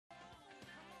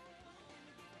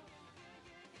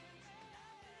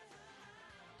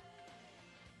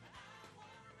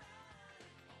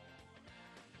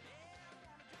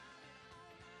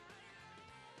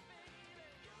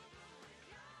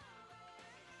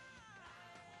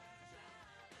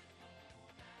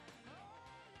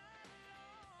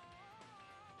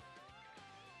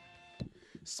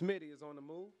Smitty is on the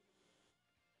move.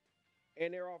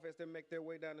 And they're off as they make their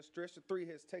way down the stretch. The 3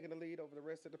 has taken the lead over the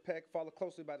rest of the pack, followed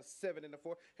closely by the 7 and the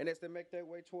 4. And as they make their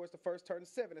way towards the first turn, the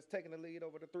 7 is taking the lead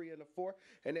over the 3 and the 4.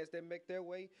 And as they make their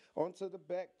way onto the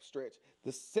back stretch,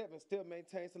 the 7 still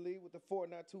maintains the lead with the 4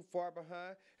 not too far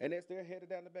behind. And as they're headed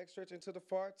down the back stretch into the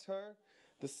far turn,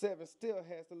 the 7 still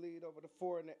has the lead over the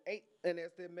 4 and the 8. And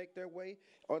as they make their way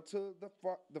onto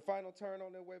the final turn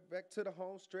on their way back to the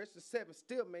home stretch, the 7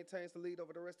 still maintains the lead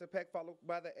over the rest of the pack, followed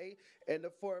by the 8 and the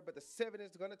 4. But the 7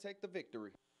 is going to take the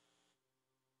victory.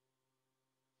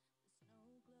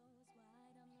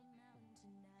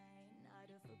 Not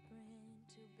a footprint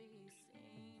to be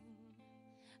seen.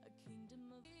 A kingdom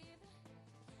of